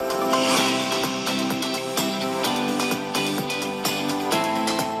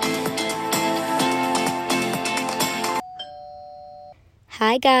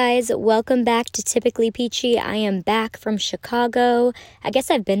Hi guys, welcome back to Typically Peachy. I am back from Chicago. I guess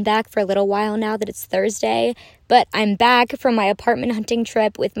I've been back for a little while now that it's Thursday, but I'm back from my apartment hunting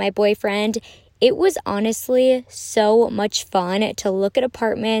trip with my boyfriend. It was honestly so much fun to look at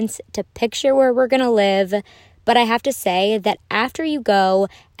apartments, to picture where we're gonna live. But I have to say that after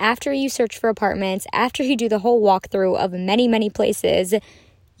you search for apartments, after you do the whole walkthrough of many places,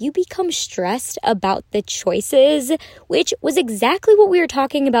 you become stressed about the choices, which was exactly what we were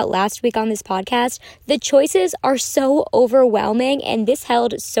talking about last week on this podcast. The choices are so overwhelming, and this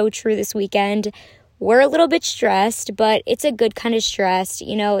held so true this weekend. We're a little bit stressed, but it's a good kind of stress.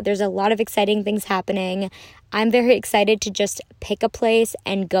 You know, there's a lot of exciting things happening. I'm very excited to just pick a place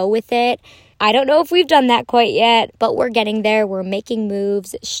and go with it. I don't know if we've done that quite yet, but we're getting there. We're making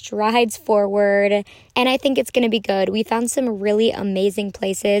moves, strides forward, and I think it's going to be good. We found some really amazing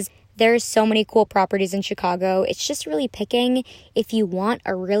places. There's so many cool properties in Chicago. It's just really picking if you want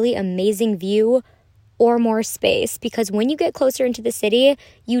a really amazing view or more space, because when you get closer into the city,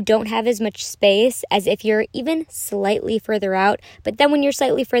 you don't have as much space as if you're even slightly further out. But then when you're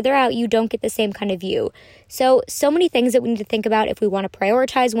slightly further out, you don't get the same kind of view. So many things that we need to think about if we want to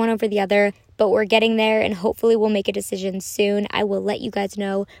prioritize one over the other, but we're getting there and hopefully we'll make a decision soon. I will let you guys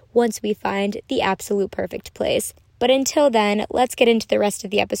know once we find the absolute perfect place. But until then, let's get into the rest of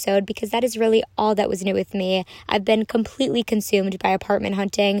the episode, because that is really all that was new with me. I've been completely consumed by apartment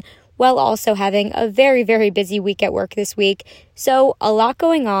hunting, while also having a very busy week at work this week. So a lot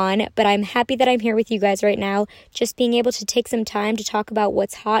going on, but I'm happy that I'm here with you guys right now, just being able to take some time to talk about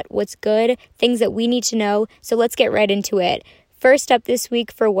what's hot, what's good, things that we need to know. So let's get right into it. First up this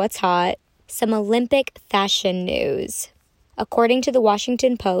week for what's hot, some Olympic fashion news. According to the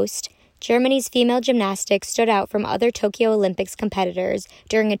Washington Post, Germany's female gymnastics stood out from other Tokyo Olympics competitors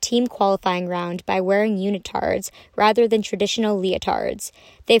during a team qualifying round by wearing unitards rather than traditional leotards.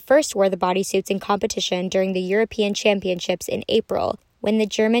 They first wore the bodysuits in competition during the European Championships in April, when the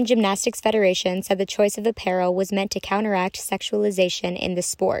German Gymnastics Federation said the choice of apparel was meant to counteract sexualization in the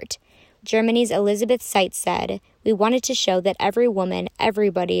sport. Germany's Elisabeth Seitz said, "We wanted to show that every woman,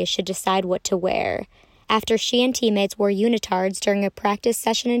 everybody, should decide what to wear." After she and teammates wore unitards during a practice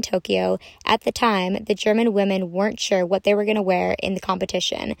session in Tokyo, at the time, the German women weren't sure what they were going to wear in the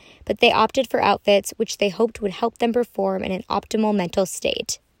competition, but they opted for outfits which they hoped would help them perform in an optimal mental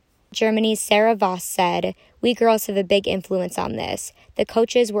state. Germany's Sarah Voss said, "We girls have a big influence on this. The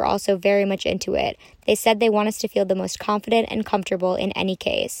coaches were also very much into it. They said they want us to feel the most confident and comfortable in any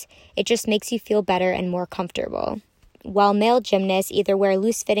case. It just makes you feel better and more comfortable." While male gymnasts either wear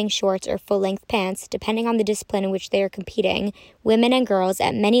loose-fitting shorts or full-length pants, depending on the discipline in which they are competing, women and girls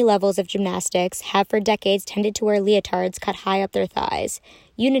at many levels of gymnastics have for decades tended to wear leotards cut high up their thighs.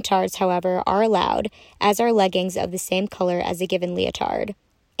 Unitards, however, are allowed, as are leggings of the same color as a given leotard.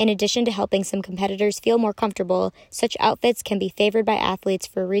 In addition to helping some competitors feel more comfortable, such outfits can be favored by athletes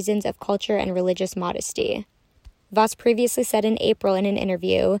for reasons of culture and religious modesty. Voss previously said in April in an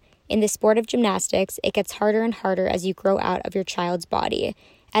interview, "In the sport of gymnastics, it gets harder and harder as you grow out of your child's body.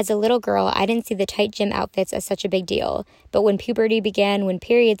 As a little girl, I didn't see the tight gym outfits as such a big deal, but when puberty began, when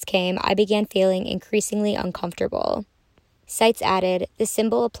periods came, I began feeling increasingly uncomfortable." Seitz added, "The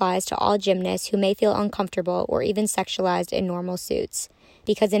symbol applies to all gymnasts who may feel uncomfortable or even sexualized in normal suits.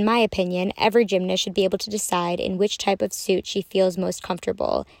 Because in my opinion, every gymnast should be able to decide in which type of suit she feels most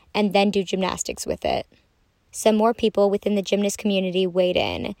comfortable, and then do gymnastics with it." Some more people within the gymnast community weighed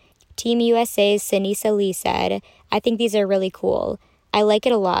in. Team USA's Sanisa Lee said, "I think these are really cool. I like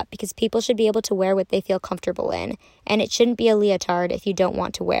it a lot because people should be able to wear what they feel comfortable in, and it shouldn't be a leotard if you don't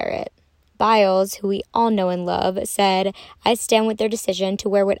want to wear it." Biles, who we all know and love, said, "I stand with their decision to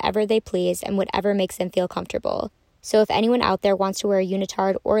wear whatever they please and whatever makes them feel comfortable. So if anyone out there wants to wear a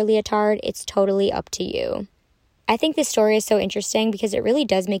unitard or a leotard, it's totally up to you." I think this story is so interesting because it really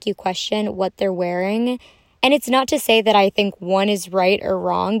does make you question what they're wearing. And it's not to say that I think one is right or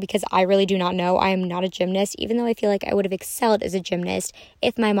wrong, because I really do not know. I am not a gymnast, even though I feel like I would have excelled as a gymnast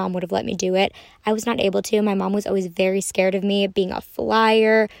if my mom would have let me do it. I was not able to. My mom was always very scared of me being a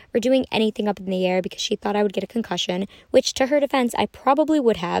flyer or doing anything up in the air because she thought I would get a concussion, which to her defense, I probably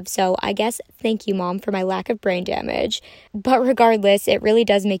would have. So I guess thank you, Mom, for my lack of brain damage. But regardless, it really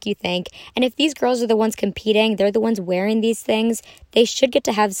does make you think. And if these girls are the ones competing, they're the ones wearing these things, they should get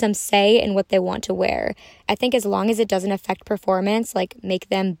to have some say in what they want to wear. I think as long as it doesn't affect performance, like make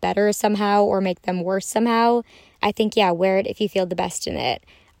them better somehow or make them worse somehow, I think, yeah, wear it if you feel the best in it.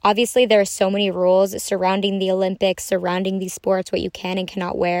 Obviously, there are so many rules surrounding the Olympics, surrounding these sports, what you can and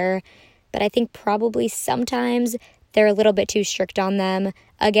cannot wear. But I think probably sometimes they're a little bit too strict on them.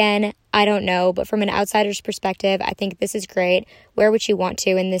 Again, I don't know, but from an outsider's perspective, I think this is great. Wear what you want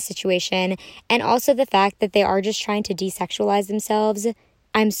to in this situation. And also the fact that they are just trying to desexualize themselves.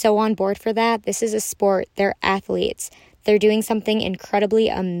 I'm so on board for that. This is a sport. They're athletes. They're doing something incredibly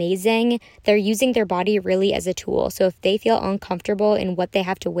amazing. They're using their body really as a tool. So if they feel uncomfortable in what they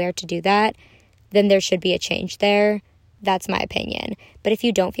have to wear to do that, then there should be a change there. That's my opinion. But if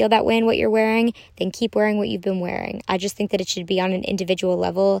you don't feel that way in what you're wearing, then keep wearing what you've been wearing. I just think that it should be on an individual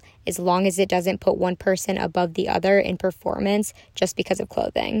level as long as it doesn't put one person above the other in performance just because of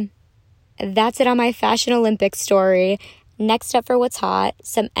clothing. That's it on my Fashion Olympics story. Next up for What's Hot,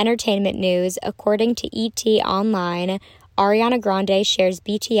 some entertainment news. According to ET Online, Ariana Grande shares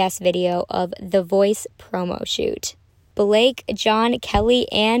BTS video of The Voice promo shoot. Blake, John,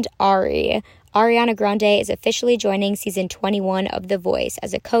 Kelly, and Ari. Ariana Grande is officially joining season 21 of The Voice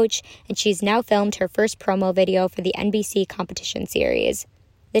as a coach, and she's now filmed her first promo video for the NBC competition series.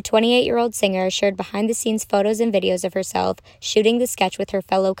 The 28-year-old singer shared behind-the-scenes photos and videos of herself shooting the sketch with her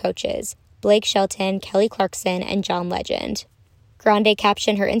fellow coaches, Blake Shelton, Kelly Clarkson, and John Legend. Grande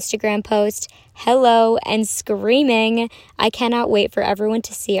captioned her Instagram post, "Hello," and screaming, "I cannot wait for everyone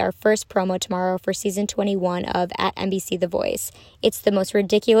to see our first promo tomorrow for season 21 of at NBC The Voice. It's the most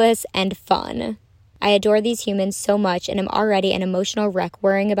ridiculous and fun. I adore these humans so much and am already an emotional wreck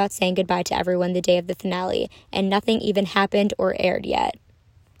worrying about saying goodbye to everyone the day of the finale, and nothing even happened or aired yet."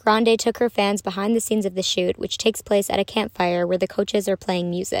 Grande took her fans behind the scenes of the shoot, which takes place at a campfire where the coaches are playing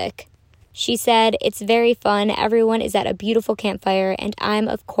music. She said, "It's very fun, everyone is at a beautiful campfire, and I'm,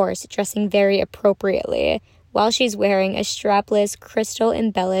 of course, dressing very appropriately," while she's wearing a strapless,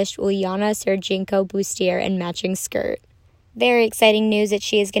 crystal-embellished Ulyana Serginko bustier and matching skirt. Very exciting news that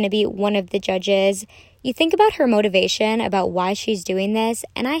she is going to be one of the judges. You think about her motivation, about why she's doing this,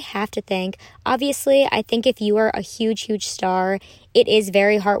 and I have to think, obviously, I think if you are a huge, huge star, it is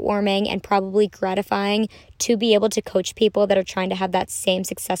very heartwarming and probably gratifying to be able to coach people that are trying to have that same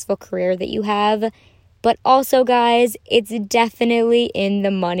successful career that you have. But also, guys, it's definitely in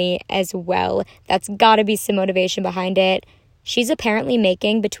the money as well. That's got to be some motivation behind it. She's apparently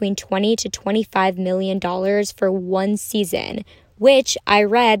making between $20 to $25 million for one season, which I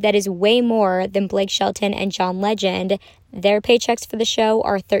read that is way more than Blake Shelton and John Legend. Their paychecks for the show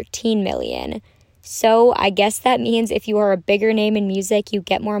are $13 million. So I guess that means if you are a bigger name in music, you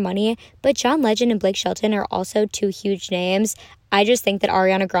get more money. But John Legend and Blake Shelton are also two huge names. I just think that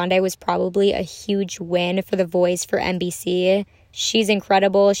Ariana Grande was probably a huge win for The Voice for NBC. She's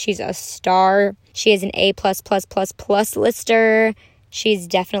incredible. She's a star. She is an A++++ lister. She's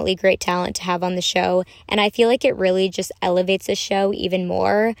definitely great talent to have on the show, and I feel like it really just elevates the show even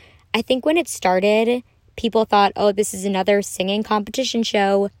more. I think when it started, people thought, oh, this is another singing competition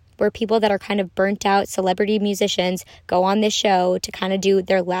show where people that are kind of burnt out celebrity musicians go on this show to kind of do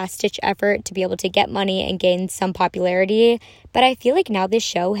their last-ditch effort to be able to get money and gain some popularity. But I feel like now this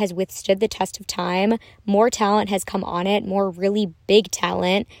show has withstood the test of time. More talent has come on it, more really big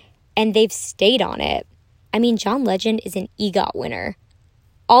talent, and they've stayed on it. I mean, John Legend is an EGOT winner.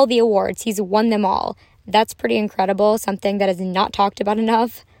 All the awards, he's won them all. That's pretty incredible, something that is not talked about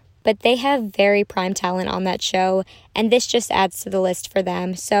enough. But they have very prime talent on that show, and this just adds to the list for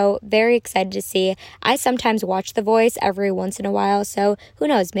them. So very excited to see. I sometimes watch The Voice every once in a while, so who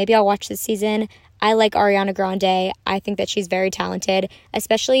knows, maybe I'll watch this season. I like Ariana Grande. I think that she's very talented,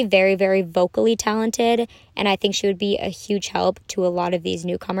 especially very, very vocally talented, and I think she would be a huge help to a lot of these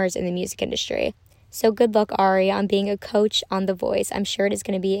newcomers in the music industry. So good luck, Ari, on being a coach on The Voice. I'm sure it is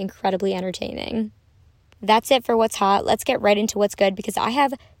going to be incredibly entertaining. That's it for What's Hot. Let's get right into what's good because I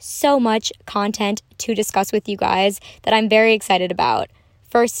have so much content to discuss with you guys that I'm very excited about.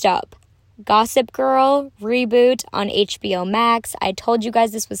 First up, Gossip Girl reboot on HBO Max. I told you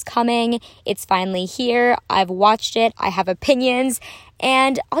guys this was coming. It's finally here. I've watched it. I have opinions.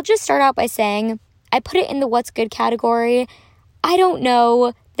 And I'll just start out by saying I put it in the what's good category. I don't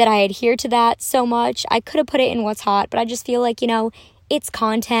know that I adhere to that so much. I could have put it in what's hot, but I just feel like, it's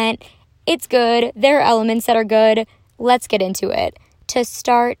content. It's good. There are elements that are good. Let's get into it. To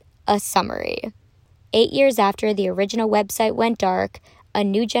start, a summary. 8 years after the original website went dark, a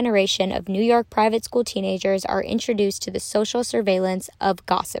new generation of New York private school teenagers are introduced to the social surveillance of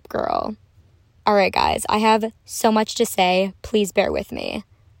Gossip Girl. All right, guys, I have so much to say. Please bear with me.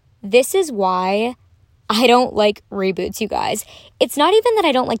 This is why I don't like reboots, you guys. It's not even that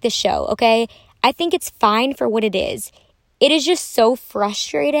I don't like the show, okay? I think it's fine for what it is. It is just so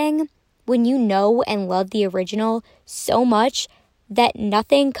frustrating when you know and love the original so much that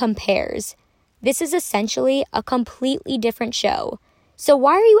nothing compares. This is essentially a completely different show. So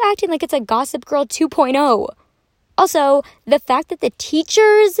why are you acting like it's a Gossip Girl 2.0? Also, the fact that the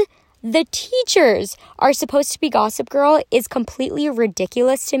teachers are supposed to be Gossip Girl is completely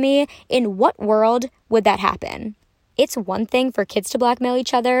ridiculous to me. In what world would that happen? It's one thing for kids to blackmail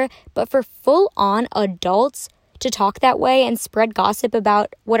each other, but for full-on adults to talk that way and spread gossip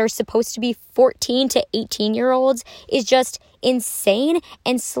about what are supposed to be 14 to 18-year-olds is just insane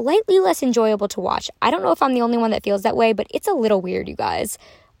and slightly less enjoyable to watch. I don't know if I'm the only one that feels that way, but it's a little weird, you guys.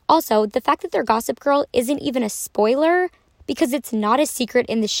 Also, the fact that they're Gossip Girl isn't even a spoiler because it's not a secret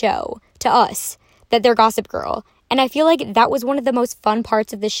in the show to us that they're Gossip Girl. And I feel like that was one of the most fun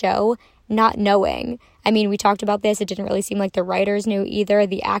parts of the show, not knowing. I mean, we talked about this. It didn't really seem like the writers knew either.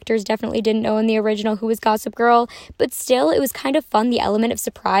 The actors definitely didn't know in the original who was Gossip Girl. But still, it was kind of fun, the element of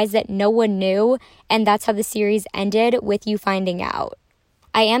surprise that no one knew. And that's how the series ended, with you finding out.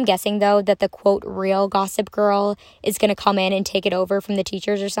 I am guessing, though, that the, quote, real Gossip Girl is going to come in and take it over from the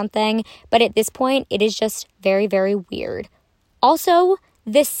teachers or something. But at this point, it is just very, very weird. Also,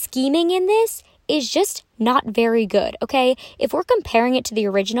 the scheming in this is just not very good, okay? If we're comparing it to the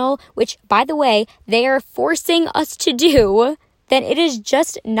original, which, by the way, they are forcing us to do, then it is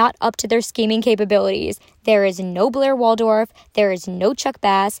just not up to their scheming capabilities. There is no Blair Waldorf, there is no Chuck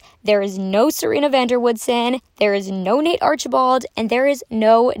Bass, there is no Serena van der Woodsen, there is no Nate Archibald, and there is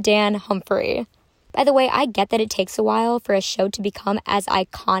no Dan Humphrey. By the way, I get that it takes a while for a show to become as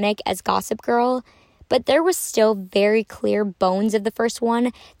iconic as Gossip Girl, but there was still very clear bones of the first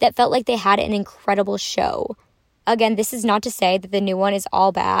one that felt like they had an incredible show. Again, this is not to say that the new one is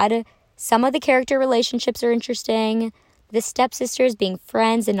all bad. Some of the character relationships are interesting. The stepsisters being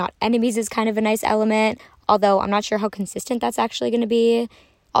friends and not enemies is kind of a nice element, although I'm not sure how consistent that's actually going to be.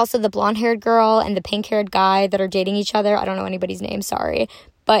 Also, the blonde-haired girl and the pink-haired guy that are dating each other, I don't know anybody's name, sorry,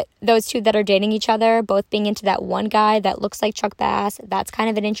 but those two that are dating each other, both being into that one guy that looks like Chuck Bass, that's kind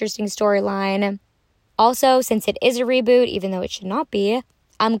of an interesting storyline. Also, since it is a reboot, even though it should not be,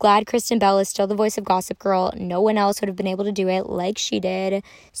 I'm glad Kristen Bell is still the voice of Gossip Girl. No one else would have been able to do it like she did.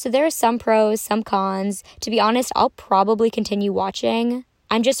 So there are some pros, some cons. To be honest, I'll probably continue watching.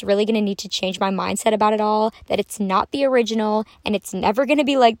 I'm just really going to need to change my mindset about it all, that it's not the original, and it's never going to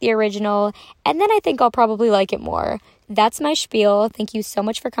be like the original, and then I think I'll probably like it more. That's my spiel. Thank you so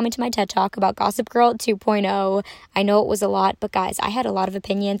much for coming to my TED Talk about Gossip Girl 2.0. I know it was a lot, but guys, I had a lot of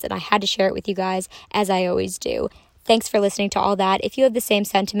opinions, and I had to share it with you guys, as I always do. Thanks for listening to all that. If you have the same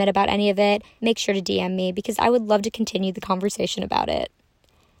sentiment about any of it, make sure to DM me, because I would love to continue the conversation about it.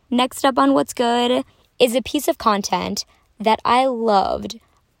 Next up on What's Good is a piece of content that I loved,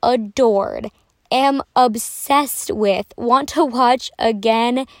 adored, am obsessed with, want to watch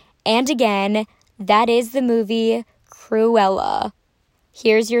again and again. That is the movie Cruella.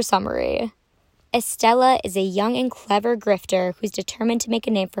 Here's your summary. Estella is a young and clever grifter who's determined to make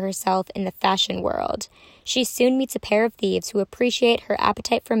a name for herself in the fashion world. She soon meets a pair of thieves who appreciate her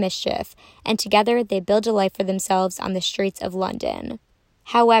appetite for mischief, and together they build a life for themselves on the streets of London.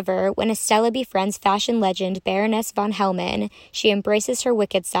 However, when Estella befriends fashion legend Baroness von Hellman, she embraces her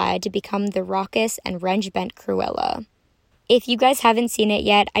wicked side to become the raucous and revenge-bent Cruella. If you guys haven't seen it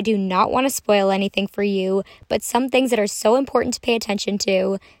yet, I do not want to spoil anything for you, but some things that are so important to pay attention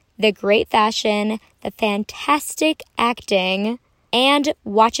to: the great fashion, the fantastic acting, and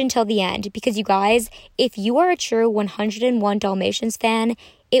watch until the end, because you guys, if you are a true 101 Dalmatians fan,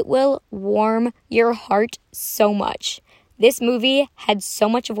 it will warm your heart so much. This movie had so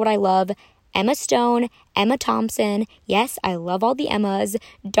much of what I love: Emma Stone, Emma Thompson, yes, I love all the Emmas,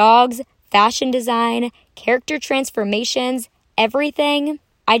 dogs, fashion design, character transformations, everything.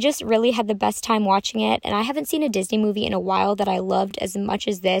 I just really had the best time watching it, and I haven't seen a Disney movie in a while that I loved as much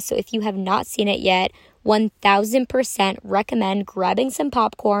as this, so if you have not seen it yet, 1000% recommend grabbing some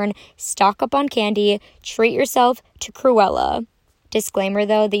popcorn, stock up on candy, treat yourself to Cruella. Disclaimer,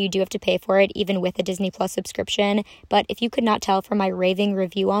 though, that you do have to pay for it, even with a Disney Plus subscription, but if you could not tell from my raving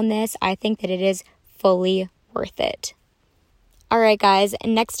review on this, I think that it is fully worth it. Alright guys,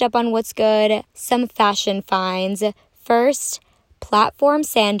 next up on What's Good, some fashion finds. First, platform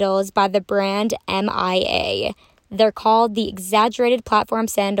sandals by the brand MIA. They're called the Exaggerated Platform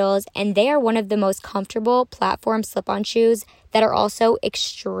Sandals, and they are one of the most comfortable platform slip-on shoes that are also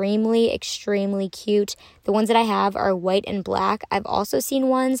extremely, extremely cute. The ones that I have are white and black. I've also seen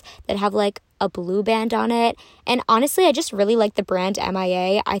ones that have like a blue band on it. And honestly, I just really like the brand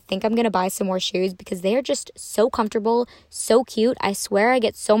MIA. I think I'm going to buy some more shoes because they are just so comfortable, so cute. I swear I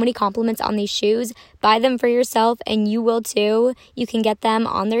get so many compliments on these shoes. Buy them for yourself and you will too. You can get them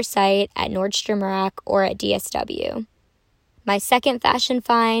on their site at Nordstrom Rack or at DSW. My second fashion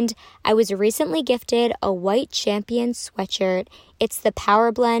find, I was recently gifted a white Champion sweatshirt. It's the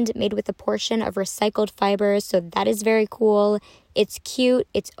Power Blend made with a portion of recycled fibers, so that is very cool. It's cute,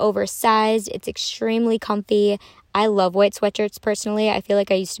 it's oversized, it's extremely comfy. I love white sweatshirts personally. I feel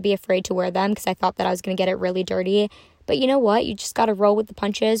like I used to be afraid to wear them because I thought that I was going to get it really dirty. But you know what? You just got to roll with the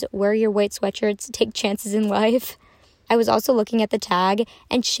punches, wear your white sweatshirts, take chances in life. I was also looking at the tag,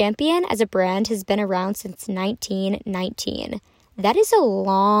 and Champion as a brand has been around since 1919. That is a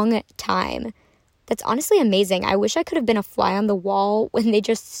long time. That's honestly amazing. I wish I could have been a fly on the wall when they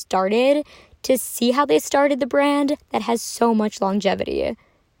just started to see how they started the brand that has so much longevity.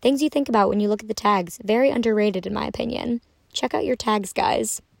 Things you think about when you look at the tags. Very underrated in my opinion. Check out your tags,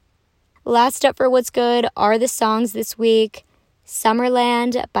 guys. Last up for What's Good are the songs this week.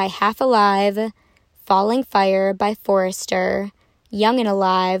 Summerland by Half Alive, Falling Fire by Forrester, Young and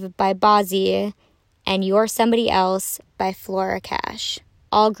Alive by Bozzy, and You're Somebody Else by Flora Cash.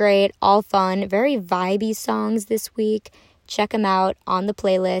 All great, all fun, very vibey songs this week. Check them out on the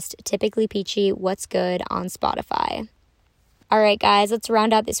playlist, Typically Peachy, What's Good on Spotify. All right, guys, let's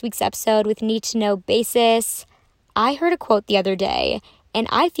round out this week's episode with Need to Know Basis. I heard a quote the other day, and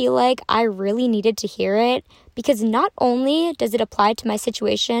I feel like I really needed to hear it because not only does it apply to my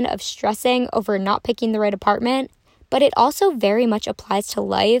situation of stressing over not picking the right apartment, but it also very much applies to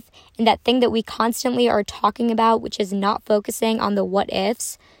life and that thing that we constantly are talking about, which is not focusing on the what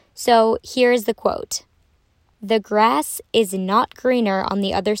ifs. So here's the quote. The grass is not greener on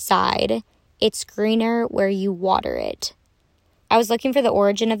the other side. It's greener where you water it. I was looking for the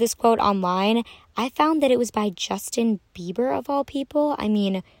origin of this quote online. I found that it was by Justin Bieber of all people. I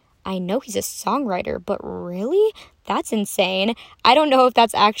mean, I know he's a songwriter, but really? That's insane. I don't know if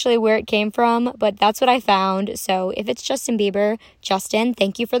that's actually where it came from, but that's what I found. So if it's Justin Bieber, Justin,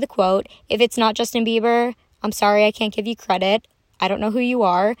 thank you for the quote. If it's not Justin Bieber, I'm sorry I can't give you credit. I don't know who you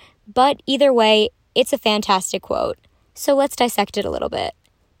are. But either way, it's a fantastic quote. So let's dissect it a little bit.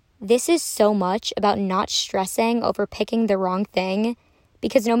 This is so much about not stressing over picking the wrong thing,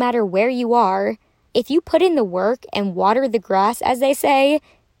 because no matter where you are, if you put in the work and water the grass, as they say,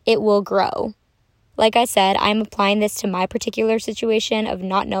 it will grow. Like I said, I'm applying this to my particular situation of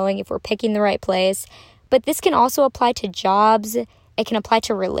not knowing if we're picking the right place, but this can also apply to jobs, it can apply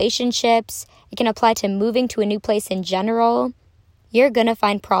to relationships, it can apply to moving to a new place in general. You're gonna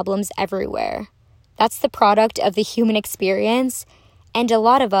find problems everywhere. That's the product of the human experience. And a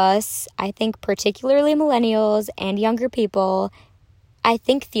lot of us, I think particularly millennials and younger people, I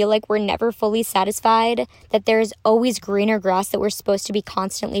think feel like we're never fully satisfied, that there is always greener grass that we're supposed to be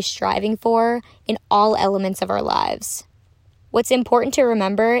constantly striving for in all elements of our lives. What's important to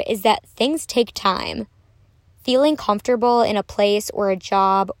remember is that things take time. Feeling comfortable in a place or a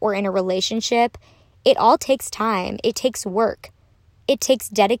job or in a relationship, it all takes time. It takes work. It takes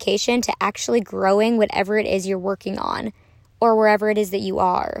dedication to actually growing whatever it is you're working on, or wherever it is that you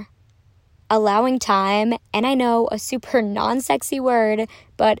are. Allowing time, and I know a super non-sexy word,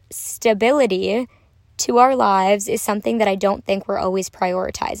 but stability to our lives is something that I don't think we're always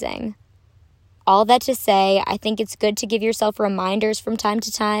prioritizing. All that to say, I think it's good to give yourself reminders from time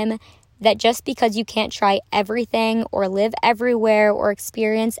to time that just because you can't try everything or live everywhere or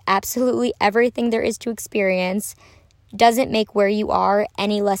experience absolutely everything there is to experience doesn't make where you are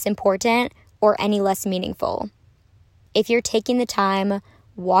any less important or any less meaningful. If you're taking the time,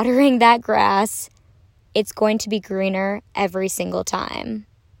 watering that grass, it's going to be greener every single time.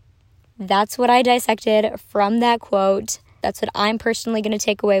 That's what I dissected from that quote. That's what I'm personally going to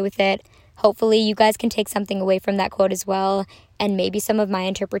take away with it. Hopefully you guys can take something away from that quote as well, and maybe some of my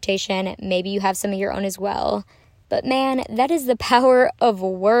interpretation, maybe you have some of your own as well. But man, that is the power of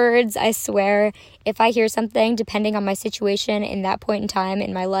words, I swear. If I hear something, depending on my situation in that point in time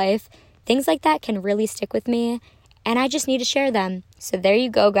in my life, things like that can really stick with me. And I just need to share them. So there you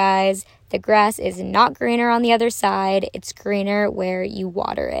go, guys. The grass is not greener on the other side. It's greener where you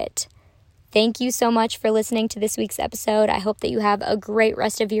water it. Thank you so much for listening to this week's episode. I hope that you have a great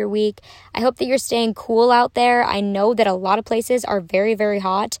rest of your week. I hope that you're staying cool out there. I know that a lot of places are very, very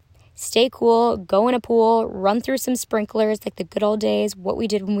hot. Stay cool, go in a pool, run through some sprinklers like the good old days, what we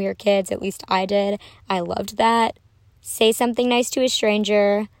did when we were kids. At least I did. I loved that. Say something nice to a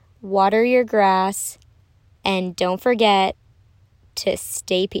stranger. Water your grass. And don't forget to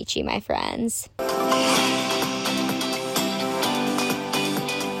stay peachy, my friends.